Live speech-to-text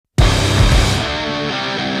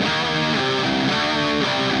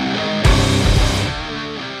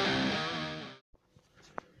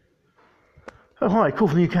Oh, hi, Call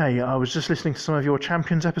from the UK. I was just listening to some of your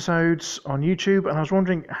Champions episodes on YouTube, and I was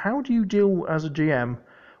wondering, how do you deal as a GM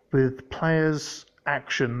with players'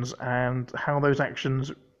 actions and how those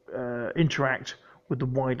actions interact with the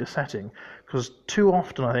wider setting? Because too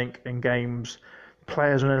often, I think, in games,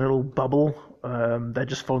 players are in a little bubble. They're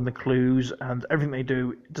just following the clues, and everything they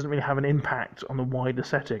do doesn't really have an impact on the wider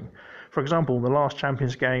setting. For example, in the last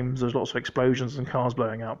Champions games, there's lots of explosions and cars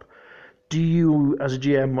blowing up. Do you, as a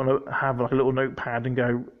GM, want to have like a little notepad and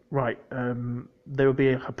go, right, there would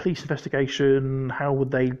be a police investigation, how would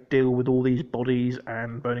they deal with all these bodies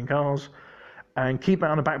and burning cars, and keep it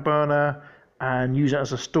on the back burner and use it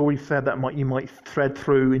as a story thread that you might thread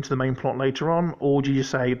through into the main plot later on, or do you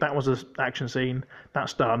just say, that was an action scene,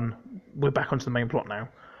 that's done, we're back onto the main plot now?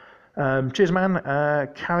 Cheers, man.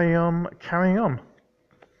 Carry on, carry on.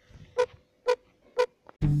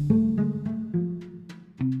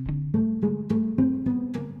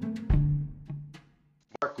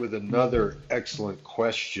 Mark with another excellent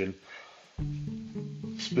question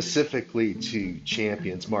specifically to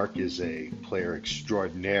champions. Mark is a player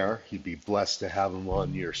extraordinaire. You'd be blessed to have him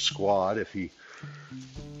on your squad if he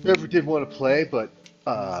ever did want to play, but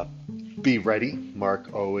be ready.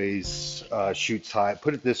 Mark always shoots high.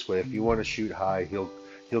 Put it this way, if you want to shoot high,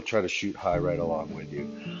 he'll try to shoot high right along with you.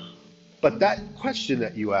 But that question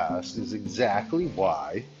that you asked is exactly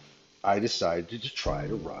why I decided to try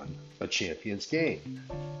to run a champions game.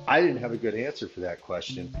 I didn't have a good answer for that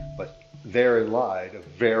question, but therein lied a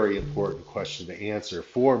very important question to answer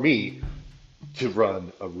for me to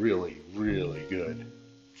run a really, really good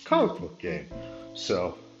comic book game.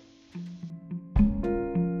 So,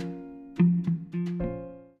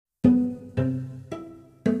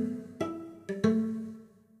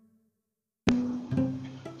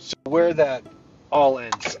 so where that all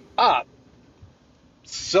ends up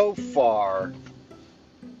so far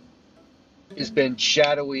has been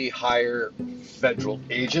shadowy higher federal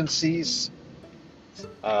agencies.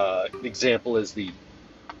 Example is the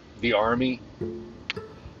Army.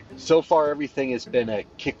 So far, everything has been a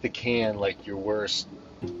kick the can, like your worst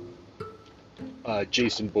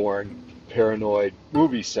Jason Bourne paranoid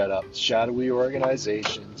movie setup. Shadowy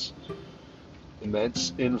organizations,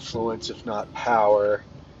 immense influence, if not power,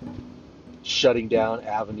 shutting down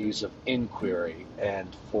avenues of inquiry.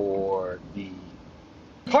 And for the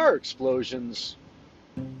car explosions,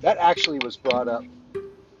 that actually was brought up in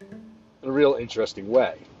a real interesting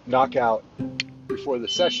way. Knockout, before the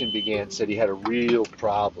session began, said he had a real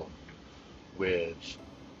problem with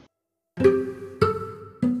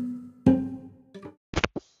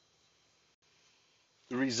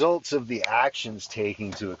the results of the actions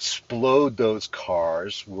taken to explode those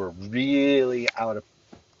cars were really out of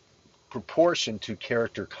proportion to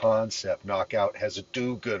character concept. Knockout has a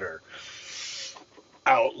do-gooder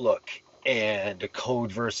outlook and a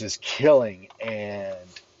code versus killing, and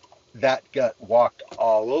that got walked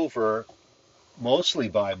all over mostly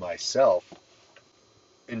by myself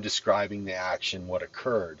in describing the action, what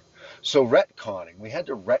occurred. So retconning, we had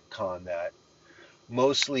to retcon that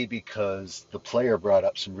mostly because the player brought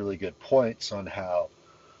up some really good points on how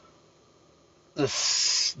the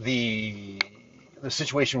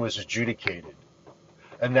situation was adjudicated.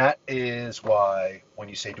 And that is why when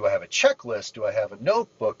you say, do I have a checklist? Do I have a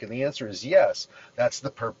notebook? And the answer is yes. That's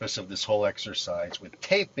the purpose of this whole exercise with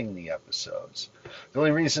taping the episodes. The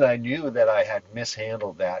only reason I knew that I had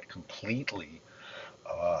mishandled that completely,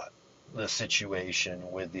 the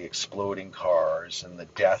situation with the exploding cars and the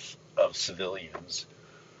death of civilians,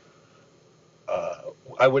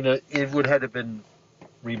 it would have been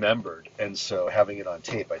remembered. And so having it on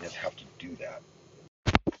tape, I didn't have to do that.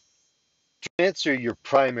 To answer your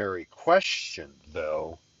primary question,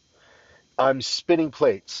 though, I'm spinning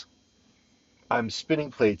plates. I'm spinning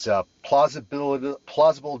plates up. Plausible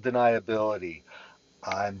deniability.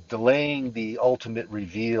 I'm delaying the ultimate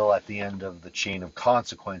reveal at the end of the chain of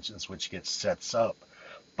consequences, which gets sets up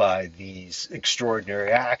by these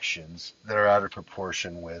extraordinary actions that are out of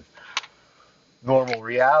proportion with normal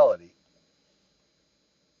reality.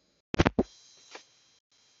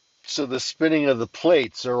 So the spinning of the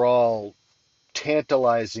plates are all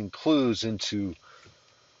tantalizing clues into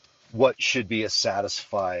what should be a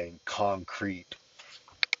satisfying, concrete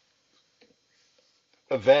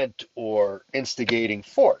event or instigating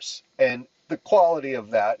force. And the quality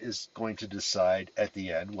of that is going to decide at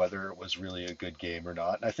the end whether it was really a good game or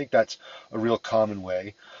not. And I think that's a real common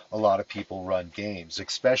way a lot of people run games,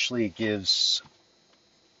 especially gives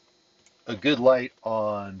a good light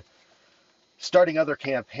on starting other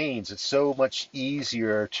campaigns. It's so much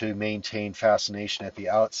easier to maintain fascination at the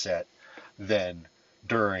outset than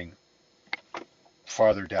during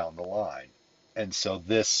farther down the line. And so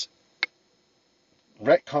this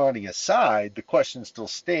retconning aside, the question still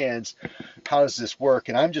stands, how does this work?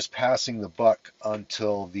 And I'm just passing the buck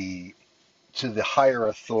to the higher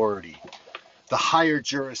authority, the higher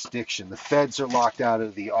jurisdiction. The feds are locked out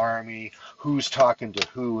of the army. Who's talking to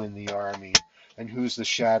who in the army? And who's the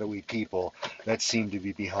shadowy people that seem to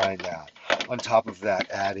be behind that? On top of that,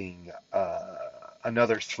 adding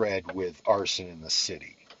another thread with arson in the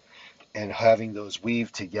city, and having those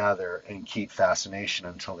weave together and keep fascination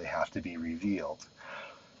until they have to be revealed.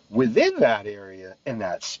 Within that area, in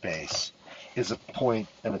that space, is a point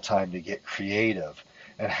and a time to get creative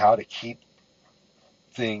and how to keep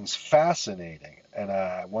things fascinating.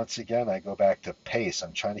 And once again, I go back to pace.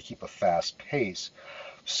 I'm trying to keep a fast pace.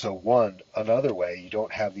 So another way, you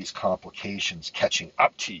don't have these complications catching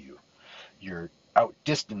up to you. You're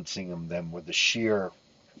outdistancing them with the sheer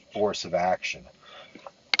force of action.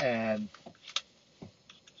 And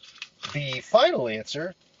the final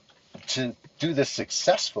answer to do this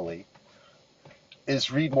successfully is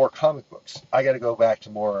read more comic books. I got to go back to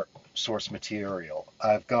more source material.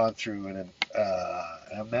 I've gone through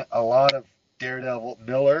I've met a lot of Daredevil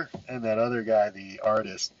Miller and that other guy, the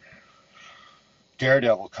artist,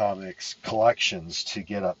 Daredevil comics collections to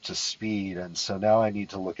get up to speed. And so now I need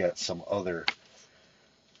to look at some other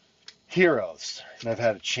heroes, and I've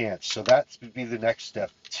had a chance. So that would be the next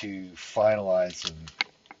step to finalize and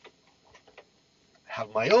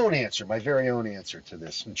have my own answer, my very own answer to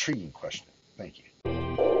this intriguing question. Thank you.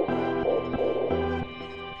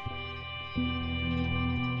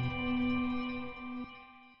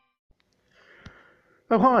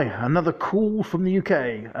 Oh, hi, another call from the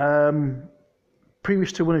UK.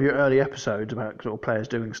 Previous to one of your early episodes about sort of players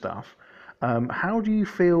doing stuff, how do you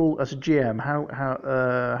feel as a GM?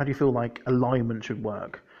 How do you feel like alignment should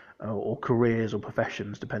work, or careers or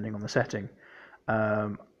professions, depending on the setting?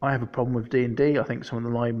 I have a problem with D&D. I think some of the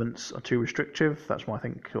alignments are too restrictive. That's why I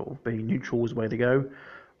think sort of being neutral is the way to go.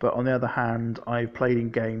 But on the other hand, I've played in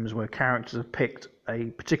games where characters have picked a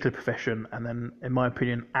particular profession and then, in my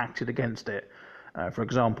opinion, acted against it. For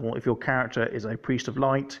example, if your character is a priest of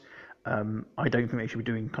light, I don't think they should be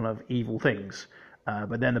doing kind of evil things.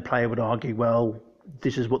 But then the player would argue, well,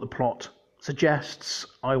 this is what the plot suggests.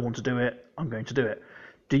 I want to do it. I'm going to do it.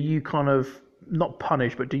 Do you kind of not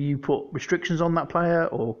punish, but do you put restrictions on that player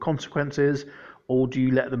or consequences, or do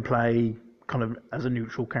you let them play kind of as a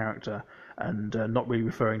neutral character and not really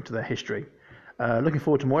referring to their history? Looking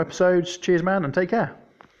forward to more episodes. Cheers, man, and take care.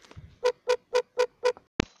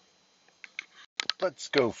 Let's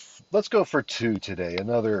go for two today.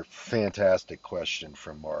 Another fantastic question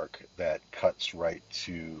from Mark that cuts right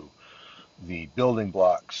to the building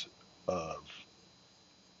blocks of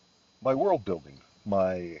my world building,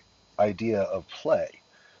 my idea of play.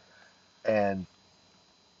 And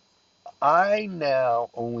I now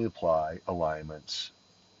only apply alignments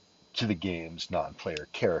to the game's non-player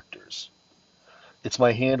characters. It's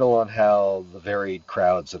my handle on how the varied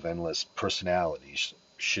crowds of endless personalities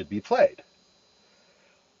should be played.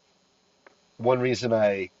 One reason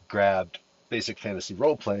I grabbed Basic Fantasy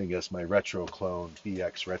Role-Playing as my retro clone,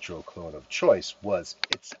 BX retro clone of choice, was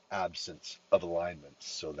its absence of alignments,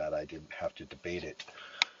 so that I didn't have to debate it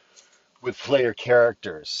with player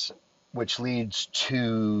characters, which leads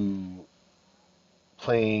to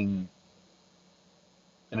playing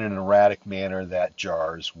in an erratic manner that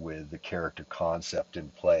jars with the character concept in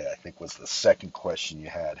play, I think was the second question you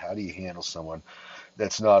had. How do you handle someone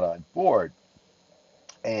that's not on board?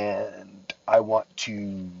 And I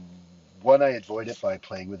I avoid it by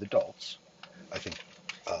playing with adults. I think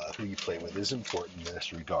who you play with is important in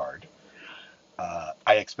this regard. I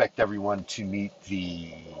expect everyone to meet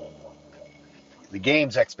the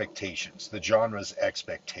game's expectations, the genre's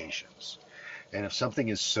expectations. And if something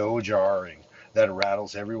is so jarring that it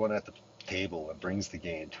rattles everyone at the table and brings the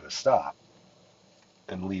game to a stop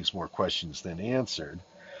and leaves more questions than answered,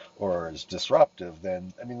 or is disruptive,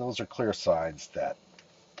 then, I mean, those are clear signs that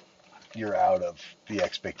you're out of the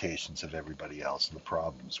expectations of everybody else and the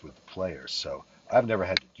problems with the players. So I've never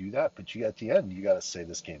had to do that, but at the end, you got to say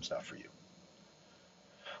this game's not for you.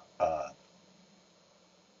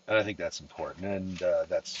 And I think that's important, and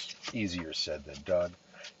that's easier said than done.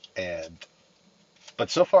 But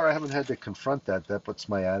so far, I haven't had to confront that. That's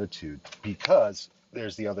my attitude, because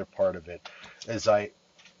there's the other part of it, is I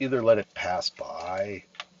either let it pass by,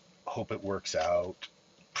 hope it works out,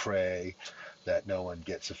 pray that no one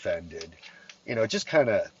gets offended, just kind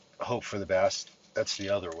of hope for the best. That's the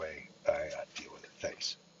other way I deal with it.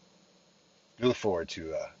 Thanks. We look forward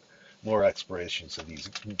to more explorations of these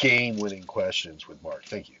game-winning questions with Mark.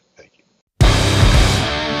 Thank you.